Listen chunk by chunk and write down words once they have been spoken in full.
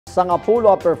Sa nga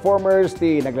pulo performers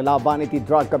ti naglalaban iti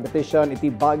drug competition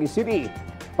iti Baguio City.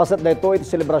 Pasat na ito iti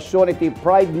selebrasyon iti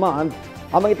Pride Month,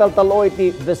 ang italtalo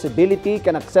iti visibility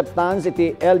can acceptance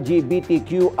iti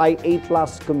LGBTQIA+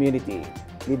 community.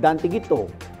 Ni Dante Gito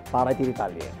para iti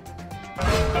detalye.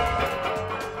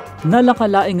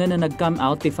 Nalakalaing nga na nag-come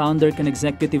out ti founder kan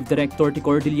executive director ti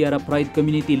Cordillera Pride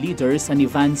Community Leaders sa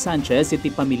Ivan Sanchez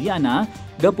iti pamilyana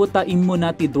gaputa immo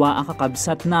na ti dua a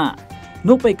kakabsat na.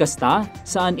 Nupay kasta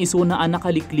saan isuna a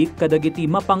nakaliklik kadagiti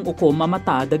mapang-uko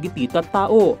mamata dagiti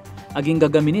tattao. Aging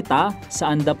gagaminita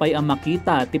saan dapay ang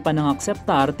makita ti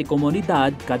panangakseptar ti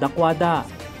komunidad kadakwada.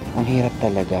 Ang hirap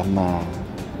talaga ano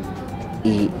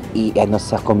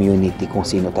sa community kung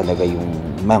sino talaga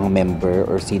yung mga member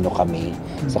or sino kami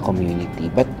sa community.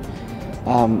 But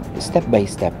step by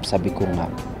step, sabi ko nga,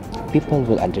 people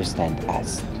will understand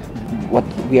us. What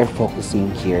we are focusing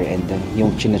here and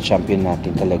yung china-champion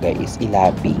natin talaga is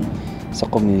ilabi sa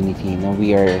community na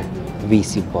we are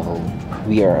visible,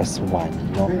 we are as one,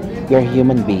 no? We are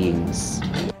human beings.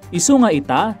 Isu nga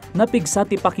ita, napigsa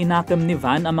ti pakinakam ni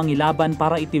Van ang mangilaban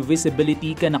para iti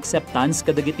visibility kan acceptance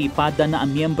kadagiti pada na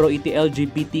ang miyembro iti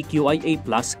LGBTQIA+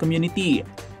 community.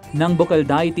 Nang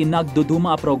bukalda iti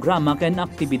nagduduma a programa ken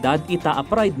aktibidad ita a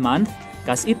Pride Month,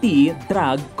 kas iti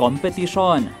drag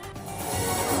competition.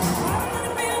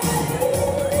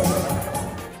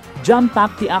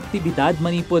 Jam-pack ti aktibidad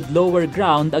manipod lower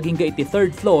ground aging ga iti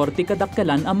third floor ti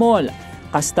Kadakkalan a mall.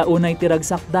 Kasta unay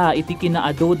tiragsakda iti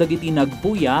kinaado dagiti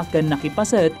nagpuya ken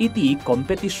nakipaset iti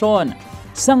kompetisyon.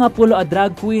 Sa nga pulo a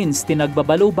drag queens ti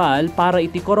nagbabalubal para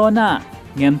iti corona.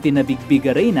 Ngem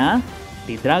tinabigbiga reyna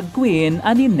ti drag queen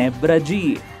ani Nebra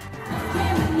G.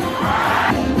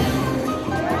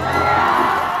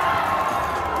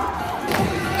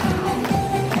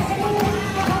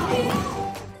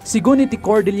 Sigun iti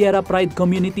Cordillera Pride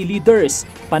Community Leaders,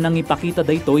 panangipakita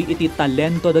daytoy iti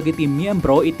talento dagiti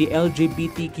miyembro iti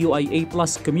LGBTQIA+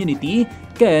 community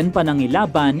ken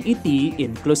panangilaban iti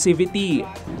inclusivity.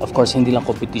 Of course, hindi lang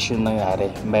competition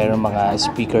nangyari. Mayroong mga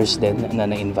speakers din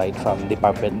na na-invite from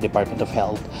Department of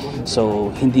Health. So,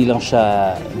 hindi lang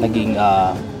siya naging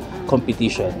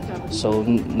competition. So,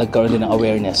 nagkaroon din ng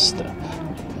awareness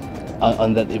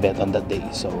on that event, on that day.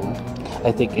 So, I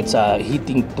think it's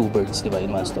hitting two birds, diba, in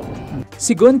one stone.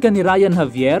 Sigon ka ni Ryan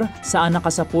Javier, saan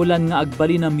nakasapulan nga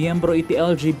agbali na miyembro iti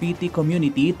LGBT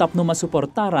community tapno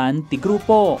masuportaran ti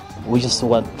grupo. We just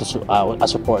want to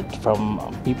support from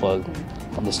people,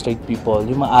 from the straight people,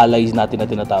 yung mga allies natin na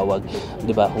tinatawag,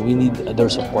 diba? We need their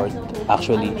support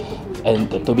actually, and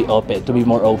to be open, to be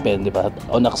more open, diba,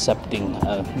 on accepting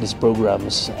these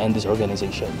programs and these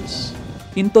organizations.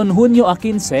 Inton Hunyo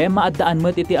 15, maaddaan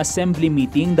met iti assembly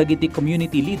meeting dagiti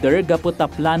community leader gaputa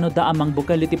plano da amang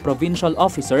bukal iti provincial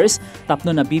officers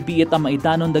tapno na bibiit ang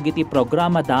maidanon dagiti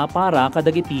programa da para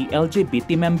kadagiti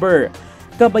LGBT member.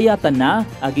 Kabayatan na,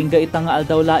 aging gaita nga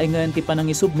aldaw laingan ti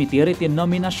panangisubmitir iti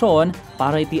nominasyon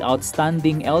para iti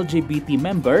outstanding LGBT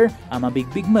member ang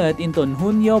mabigbigmet inton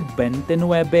Hunyo 29.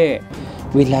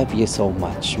 We love you so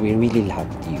much. We really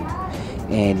loved you.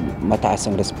 And mataas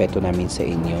ang respeto namin sa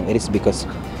inyo. It is because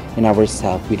in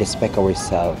ourselves, we respect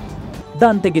ourselves.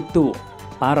 Dante Gito,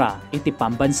 para iti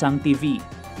Pambansang TV,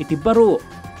 iti Baro,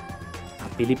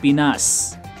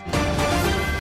 Pilipinas.